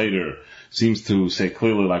Sugya later seems to say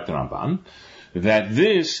clearly like the Ramban, that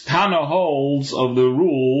this Tana holds of the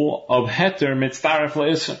rule of heter mitztaref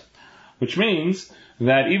le'isser, which means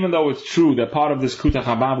that even though it's true that part of this kutach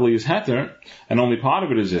hababli is heter, and only part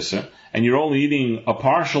of it is isser, and you're only eating a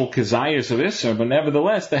partial kezayis of isser, but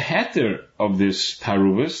nevertheless the heter of this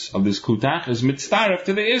taruvus, of this kutach, is mitztaref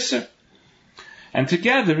to the isser. And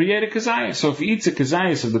together he ate a kezayis. So if he eats a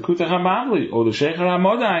kezayis of the kutach hababli, or the Schechter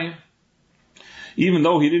Amodai, even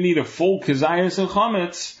though he didn't eat a full kezayis of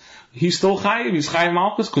chametz, he's still chayiv, he's chayiv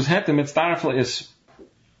malchus, because heter mitztaref le'isser.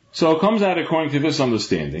 So it comes out according to this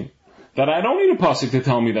understanding, that I don't need a pasuk to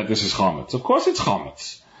tell me that this is chametz. Of course it's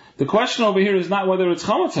chametz. The question over here is not whether it's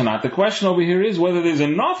chametz or not. The question over here is whether there's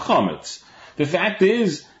enough chametz. The fact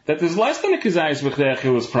is that there's less than a kezayis b'chtei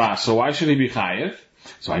achilas pras, so why should he be chayiv?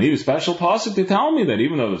 So I need a special pasuk to tell me that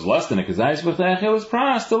even though there's less than a kezayis b'chtei achilas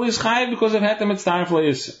pras, still he's chayiv because of heter mitztaref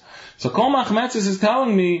le'isser. So kol machmetzes is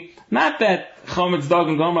telling me not that chametz dag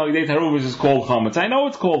and gomer al yedei taruvos is called chametz. I know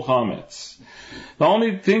it's called chametz. The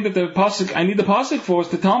only thing that I need the pasuk for is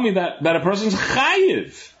to tell me that a person's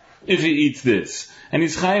chayiv if he eats this. And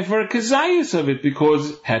he's chayiv for a kezayis of it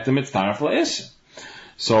because heter mitztaref le'isser.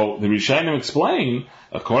 So the Rishonim explain,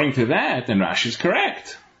 according to that, and Rashi's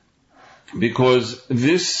correct. Because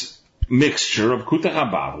this mixture of kutach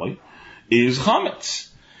habavli is chametz.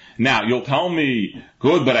 Now, you'll tell me,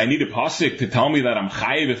 good, but I need a pasuk to tell me that I'm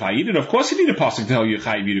chayiv if I eat it. Of course you need a pasuk to tell you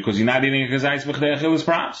chayiv eat it, because you're not eating a kezayis b'chtei achilas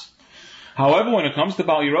pras. However, when it comes to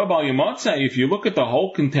bal yira, bal yimotze, if you look at the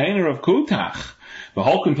whole container of kutach, the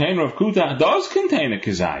whole container of kutach does contain a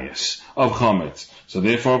kezayis of chametz. So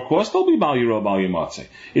therefore, of course, there'll be bal yira, bal yimotze.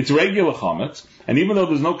 It's regular chametz, and even though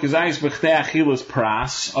there's no kezayis b'chtei achilas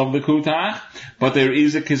pras of the kutach, but there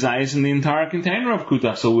is a kezayis in the entire container of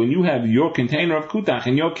kutach. So when you have your container of kutach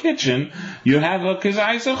in your kitchen, you have a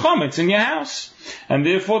kezayis of chametz in your house. And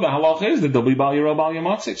therefore, the halach is that there'll be bal yira, bal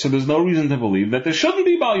yimotze. So there's no reason to believe that there shouldn't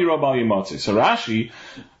be bal yira, bal yimotze. So Rashi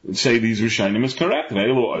say these Rishonim is correct.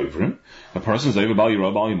 Ve'elu ovrim. A person's over bal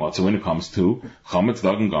yira, bal yimotze when it comes to chametz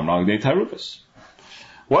dag and gomer al yedei taruvos.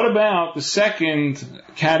 What about the second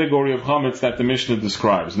category of chametz that the Mishnah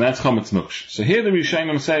describes, and that's chametz nuksha? So here the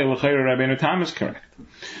Rishonim say l'chayra Rabbeinu Tam is correct,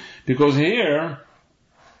 because here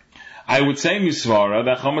I would say misvara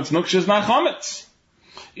that chametz nuksha is not chametz.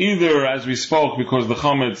 Either, as we spoke, because the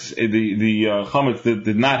chametz chametz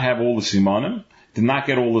did not have all the simanim, did not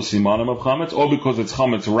get all the simanim of chametz, or because it's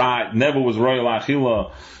chametz ra, never was royal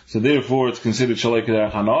achila, so therefore it's considered shalei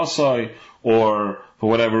k'derech hanasai, or for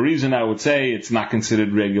whatever reason, I would say it's not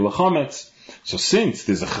considered regular chametz. So since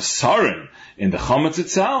there's a chesaron in the chametz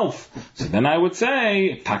itself, so then I would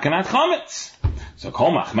say takanat chametz. So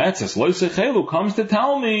kol machmetzes lo sechelu comes to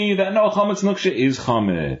tell me that no, chametz nuksha is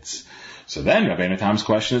chametz. So then Rabbeinu Tam's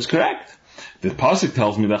question is correct. The pasuk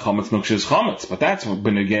tells me that chametz nuksha is chametz, but that's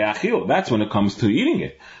b'negei achil. That's when it comes to eating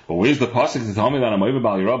it. But where's the pasuk to tell me that I'm over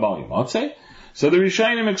bal yirah bal yimatzeh? So the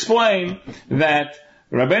Rishonim explain that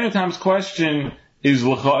Rabbeinu Tam's question is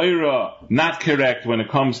l'cha'ira not correct when it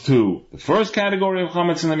comes to the first category of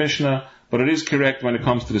chametz in the Mishnah, but it is correct when it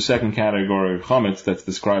comes to the second category of chametz that's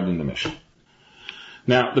described in the Mishnah.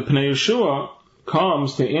 Now, the Pnei Yeshua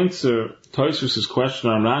comes to answer Tosfos' question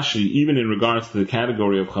on Rashi, even in regards to the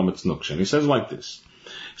category of chametz nuksha. He says like this.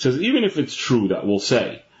 He says, even if it's true that we'll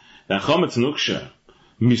say that chametz nuksha,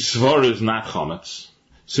 misvar is not chametz,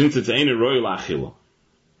 since it's ein roy la'achila.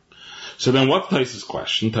 So then what's Tosfos'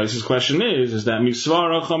 question? Tosfos' question is that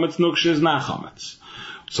misvar chametz nuksha is not chametz.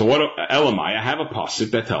 So what, Elamai, I have a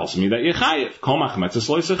pasuk that tells me that Yechayev, kol machmetzes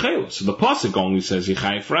lo yisachelu. So the pasuk only says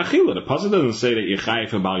Yechayev for achila. The pasuk doesn't say that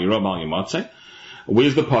Yechayev for bal yirah bal yimatzeh.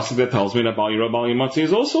 Where's the pasuk that tells me that bal yirah bal yimatzeh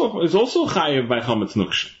is also chayev by chametz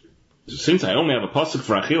nuksha? So since I only have a pasuk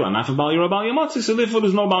for achila, not for bal yirah bal yimatzeh, so therefore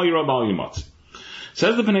there's no bal yirah bal yimatzeh.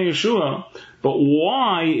 Says the Pnei Yeshua, but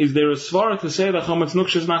why is there a svara to say that chametz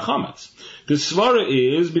nuksha is not chametz? The svara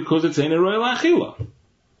is because it's ein roy la'achila.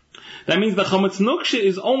 That means the chametz nuksha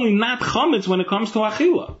is only not chametz when it comes to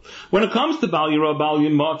achila. When it comes to bal yirah bal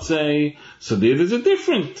yimatzeh, so there's a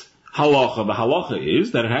different halacha. The halacha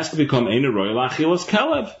is that it has to become ein roy la'achilas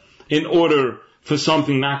kelev in order for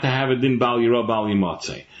something not to have a din bal yirah bal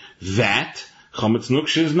yimatzeh. That chametz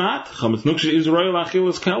nuksha is not. Chametz nuksha is roy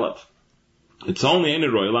la'achilas kelev. It's only ein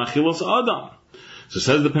roy la'achilas adam. So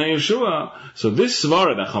says the Pnei Yeshua, so this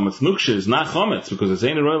svara that chametz nuksha is not chametz because it's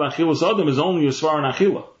ein roy la'achilas adam is only a svara in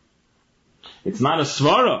achila. It's not a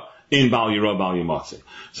svara in bal yirah bal yimatzeh.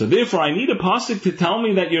 So therefore, I need a pasuk to tell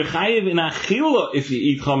me that you're chayiv in achila if you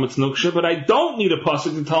eat chametz nuksha, but I don't need a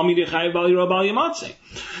pasuk to tell me that you're chayiv bal yirah bal yimatzeh.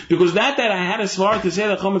 Because that I had a svara to say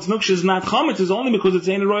that chametz nuksha is not chametz is only because it's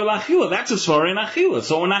ein roy la'achila. That's a svara in achila.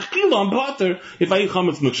 So in achila, I'm potter if I eat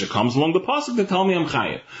chametz nuksha. Comes along the pasuk to tell me I'm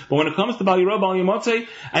chayiv. But when it comes to bal yirah bal yimatzeh,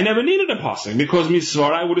 I never needed a pasuk because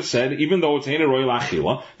misvara I would have said even though it's ein roy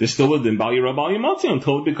la'achila, there's still a din bal yirah bal yimatzeh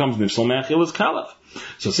until it becomes nifsal me'achilas kalev.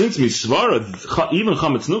 So since misvara, even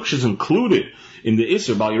chametz nuksha is included in the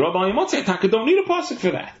isur bal yirah bal yimatzeh, I don't need a pasuk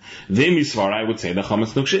for that. Then misvara, I would say that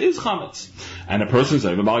chametz nuksha is chametz, and a person's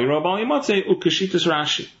over bal yirah bal yimatzeh ukashitas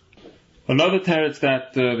Rashi. Another teretz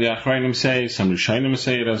that the Achrayim say, some Rishonim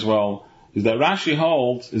say it as well, is that Rashi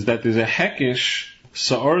holds is that there's a hekesh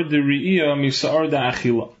sa'or de ri'iyah mi sa'or de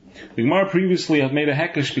achila. The Gemara previously had made a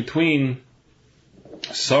hekesh between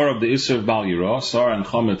sa'or of the isur of bal yirah, sa'or and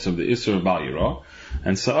chametz of the isur of bal yirah,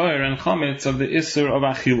 and sa'or and chametz of the isur of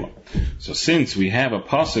achila. So since we have a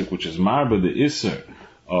pasuk which is marba the isur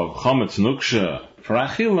of chametz nuksha for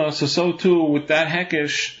achila, so too with that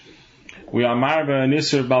hekesh we are marba and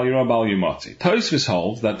isur bal yirah bal yimatzeh. Tosfos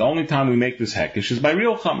holds that the only time we make this hekesh is by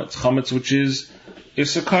real chametz which is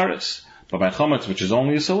isur kares, but by chametz which is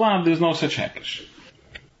only isur lav, there's no such hekesh.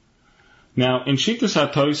 Now in Shitas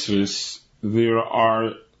HaTosfos there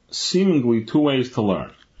are seemingly two ways to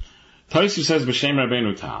learn. Tosfos says b'shem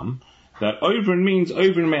Rabbeinu Tam that ovrin means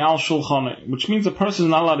ovrin me'al shulchanei, which means a person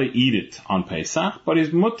is not allowed to eat it on Pesach, but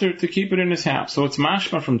he's mutter to keep it in his house. So it's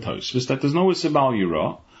mashma from Tosfos that there's no isur bal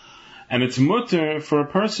yirah, and it's mutter for a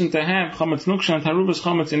person to have chametz nuksha and taruvas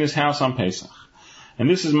chametz in his house on Pesach. And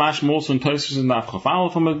this is mashma also in Tosfos and Daf Chaf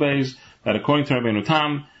Aleph from Beis that according to Rabbeinu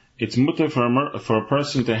Tam, it's mutter for a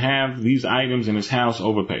person to have these items in his house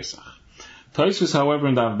over Pesach. Tosfos, however,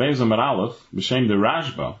 in Daf Beis Amar Aleph, b'shem the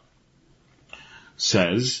Rashba,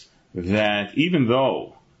 says that even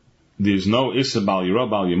though there's no isur bal yirah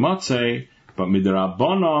bal yimatzeh, but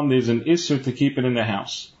midrabanan there's an isur to keep it in the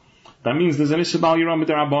house. That means there's an isur bal yirah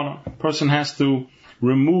midrabanan. A person has to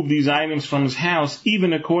remove these items from his house,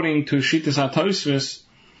 even according to Shitas HaTosfos,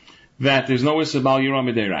 that there's no isur bal yirah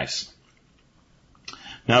midiraisa.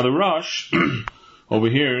 Now the Rosh over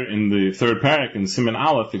here in the third parak in Siman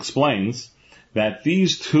Aleph explains that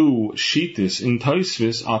these two Shitas in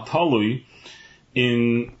Tosfos are talui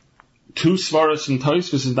in two svaras in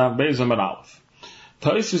Tosfos and Daf Beis Amar Aleph.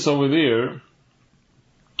 Tosfos over there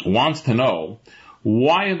wants to know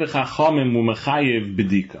why are the Chachamim u'mechayev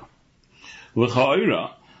bedika.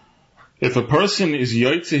 L'cha'ira, if a person is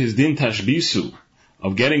yoytze his din tashbisu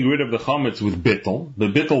of getting rid of the chametz with bittul, the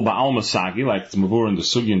bittul ba'al masagi, like it's mavur in the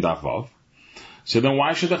sugi and Daf Vav, so then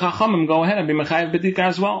why should the Chachamim go ahead and be mechayev bedika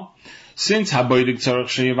as well? Since haboidik tzarech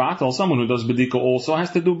sheyivatel, someone who does bedika also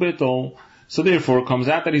has to do bittul. So therefore it comes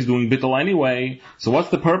out that he's doing bittul anyway. So what's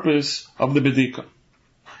the purpose of the bedika?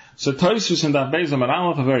 So Tosfos in Daf Beis Amud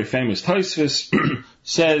Aleph, a very famous Tosfos,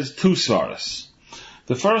 says two svaras.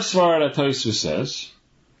 The first svara that Tosfos says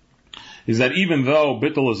is that even though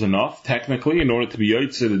bittul is enough, technically, in order to be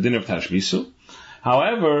yotzei the din of tashmisu,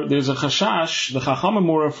 however, there's a chashash, the chachamim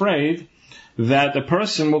were afraid that a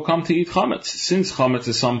person will come to eat chametz. Since chametz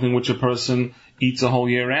is something which a person eats a whole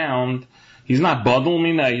year round, he's not badul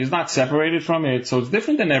minay, he's not separated from it, so it's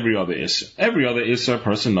different than every other isser. Every other isser a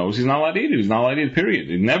person knows he's not allowed to eat it, he's not allowed to eat it, period.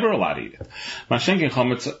 He's never allowed to eat it. Mashenkin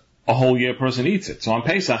chametz, a whole year a person eats it. So on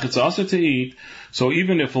Pesach it's also to eat, so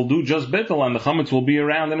even if he'll do just bittul and the chametz will be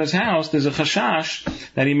around in his house, there's a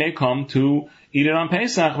chashash that he may come to eat it on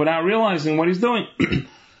Pesach without realizing what he's doing.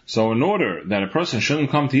 So in order that a person shouldn't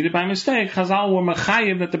come to eat it by mistake, Chazal were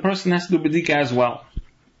mechayev that the person has to do bedika as well.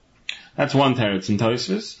 That's one teretz in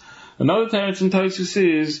Tosfos. Another teretz in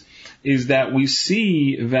Tosfos is that we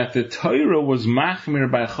see that the Torah was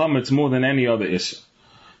machmir by chametz more than any other isser.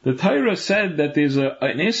 The Torah said that there's an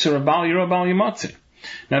isser of bal yirah bal yimatzeh.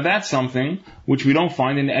 Now that's something which we don't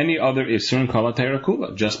find in any other isser in Kol HaTorah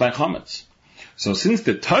Kula, just by chametz. So since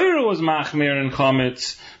the Torah was machmir in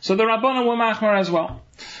chametz, so the Rabbanan were machmir as well.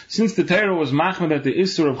 Since the Torah was machmir that the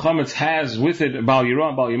isser of chametz has with it bal yirah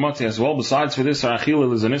and bal yimatzeh as well, besides for this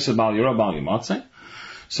achila is an isser bal yirah bal yimatzeh.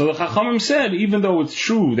 So the Chachamim said, even though it's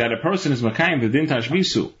true that a person is makayim the din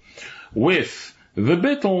tashmisu with the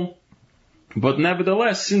bittul, but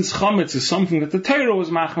nevertheless, since chametz is something that the Torah was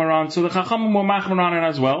machmir on, so the Chachamim were machmir on it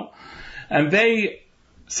as well, and they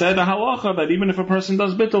said a halacha that even if a person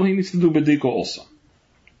does bittul, he needs to do bedika also.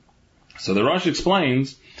 So the Rosh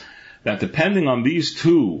explains that depending on these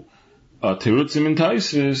two terutzim in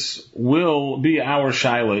Tosfos will be our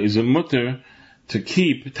shaila, is it mutter to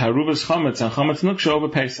keep taruvas chametz and chametz nuksha over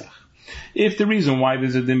Pesach. If the reason why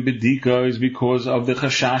there's a din bedika is because of the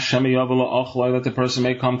chashash shemiyav la'ochlai that the person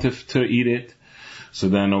may come to eat it, so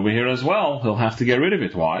then over here as well he'll have to get rid of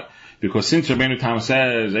it. Why? Because since Rabbeinu Tam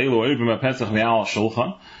says Eilu oivim Pesach me'al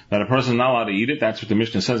shulchan, that a person is not allowed to eat it, that's what the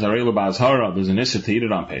Mishnah says. Areilu ba'azhara, there's an issur to eat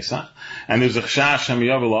it on Pesach, and there's a chashash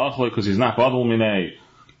shemiyav la'ochlai because he's not badul minei,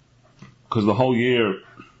 because the whole year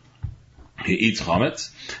he eats chametz,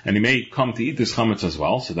 and he may come to eat this chametz as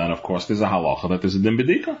well. So then, of course, there's a halacha that there's a din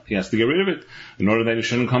bedika. He has to get rid of it in order that he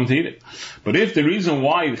shouldn't come to eat it. But if the reason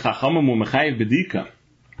why chachamim were mechayev bedika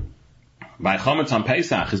by chametz on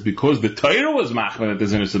Pesach is because the Torah was machmir that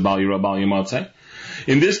there's an issur bal yirah bal yimatzeh,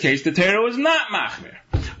 in this case the Torah was not machmir.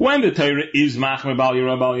 When the Torah is machmir bal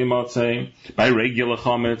yirah bal yimatzeh by regular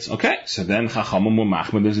chametz, okay, so then chachamim were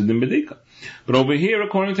machmir there's a din bedika. But over here,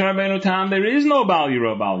 according to Rabbeinu Tam, there is no bal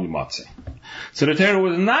yirah bal yimatzeh. So the Torah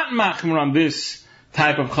was not machmir on this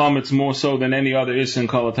type of chametz more so than any other issur in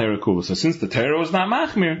Kol HaTorah Kula. So since the Torah was not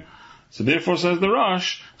machmir, so therefore says the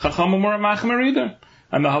Rosh, chachamim were machmir either.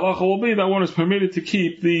 And the halacha will be that one is permitted to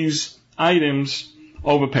keep these items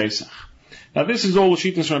over Pesach. Now this is all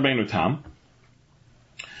L'shitas Rabbeinu Tam.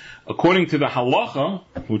 According to the halacha,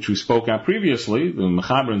 which we spoke at previously, the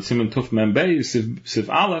Mechaber and Siman Tuf Mem Beis, Sif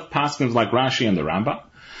Aleph, paskins like Rashi and the Rambam,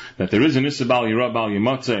 that there is an issur bal yirah bal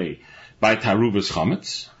yimatzeh by taruvas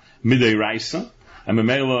chametz, midei raisa, and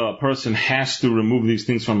memela a person has to remove these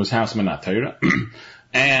things from his house minat Torah,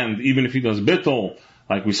 and even if he does bittul,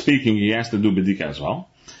 like we're speaking, he has to do bedika as well.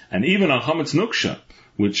 And even on chametz nuksha,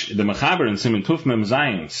 which the Mechaber and Siman Tuf Mem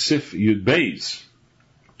Zayin, Sif Yud Beis,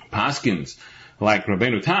 paskins like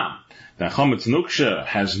Rabbeinu Tam, that chametz nuksha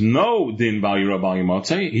has no din bal yirah bal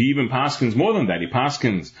yimatzeh. He even paskins more than that. He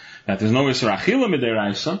paskins that there's no isur achila midei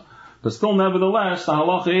raisa, but still, nevertheless, the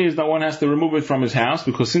halacha is that one has to remove it from his house,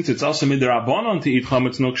 because since it's also midrabanan to eat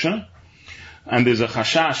chametz nuksha, and there's a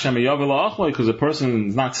chashash shemiyav la'ochlai, because a person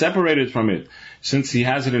is not separated from it, since he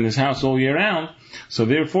has it in his house all year round, so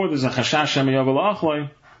therefore there's a chashash shemiyav la'ochlai,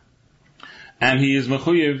 and he is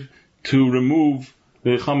mechuyev to remove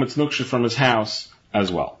the chametz nuksha from his house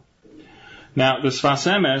as well. Now, the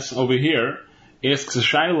Sfas Emes over here asks a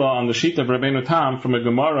shaila on the sheet of Rabbeinu Tam from a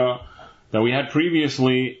Gemara that we had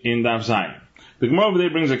previously in Daf Zayin. The Gemara over there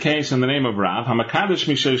brings a case in the name of Rav. Hamakadosh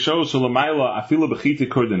misheisho sulamayla afilu b'chiti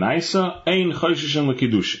kordenaisa ein chosheshin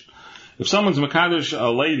l'kiddushin. If someone's makadosh a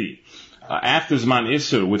lady after zman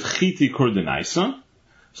isur with chiti kordenaisa,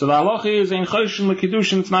 so the halacha is ein chosheshin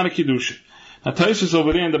l'kiddushin. It's not a kiddushin. Now Tosfos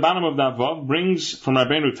over there in the bottom of that vav brings from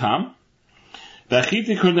Rabbeinu Tam that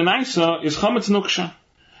chiti kordenaisa is chametz nuksha.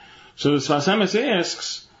 So the Sfas Emes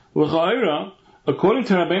asks, l'cha'ira, according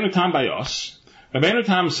to Rabbeinu Tam Bayos, Rabbeinu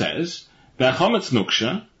Tam says that chametz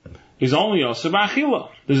nuksha is only also b'achila.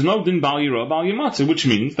 There's no din bal yirah bal yimatzah, which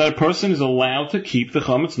means that a person is allowed to keep the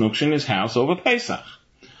chametz nuksha in his house over Pesach.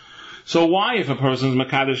 So why, if a person is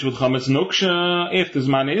makadosh with chametz nuksha, if there's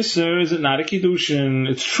man iser, is it not a kiddushin?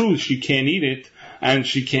 It's true she can't eat it and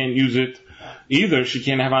she can't use it either. She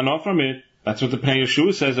can't have hana from it. That's what the Pnei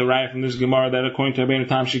Yeshua says, a right from this Gemara, that according to Rabbi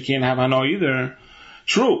time she can't have hana either.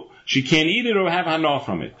 True, she can't eat it or have hana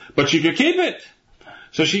from it, but she could keep it.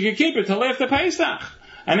 So she could keep it till after Pesach,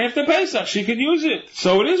 and after Pesach she could use it.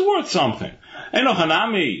 So it is worth something. Eno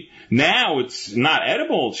hanami. Now it's not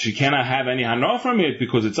edible. She cannot have any hana from it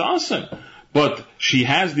because it's awesome. But she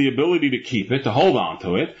has the ability to keep it, to hold on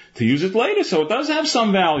to it, to use it later. So it does have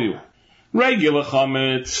some value. Regular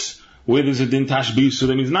chametz, where there's a din tashbisu,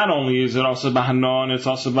 that means not only is it also b'hanon, it's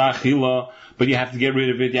also b'achila, but you have to get rid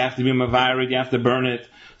of it, you have to be mavayred, you have to burn it.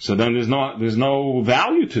 So then there's no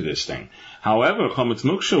value to this thing. However, chametz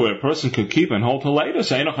nuksha, where a person could keep and hold till later,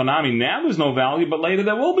 say eno chanami, now there's no value, but later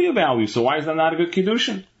there will be a value. So why is that not a good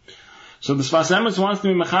kiddushin? So the Sfas Emes wants to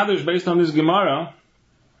be mechadesh based on this Gemara,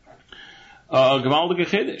 Gevaldige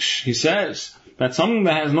Chiddush. He says that something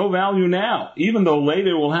that has no value now, even though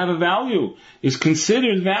later will have a value, is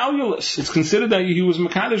considered valueless. It's considered that he was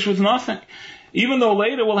mekadesh with nothing. Even though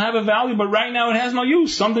later will have a value, but right now it has no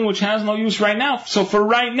use. Something which has no use right now. So for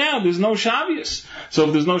right now, there's no Shabbos. So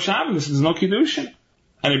if there's no Shabbos, there's no Kiddushin.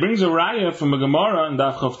 And he brings a raya from a Gemara in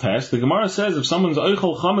Daf Chav Tes. The Gemara says if someone's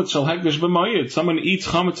oichel chametz shel hekdesh b'moyed, someone eats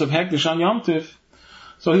chametz of hekdesh on Yom Tiv,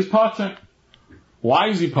 so he's pater. Why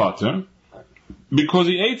is he pater? Because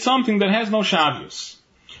he ate something that has no Shabbos.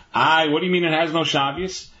 What do you mean it has no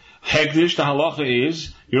Shabbos? Hekdesh, the halacha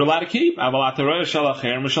is, you're allowed to keep. Aval ataroya shel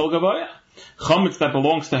acher mishel gavoya. Chametz that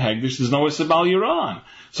belongs to hekdesh, there's no isabal yiran.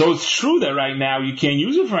 So it's true that right now you can't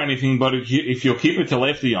use it for anything, but if you'll keep it till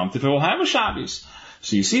after Yom Tiv, it will have a Shabbos.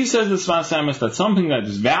 So you see, says the Sfas Emes, that something that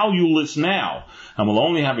is valueless now and will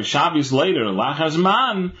only have a Shabbos later,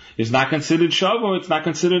 lachazman, is not considered Shavuot, it's not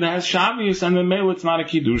considered as Shabbos, and the male it's not a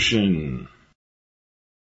Kiddushin.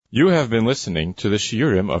 You have been listening to the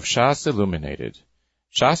Shiurim of Shas Illuminated.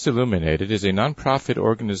 Shas Illuminated is a non-profit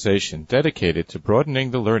organization dedicated to broadening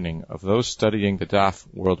the learning of those studying the Daf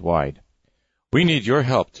worldwide. We need your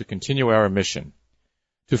help to continue our mission.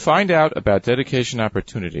 To find out about dedication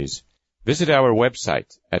opportunities, visit our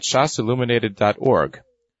website at shasilluminated.org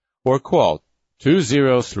or call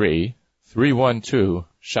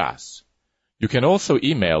 203-312-SHAS. You can also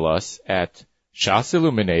email us at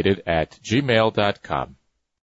shasilluminated@gmail.com.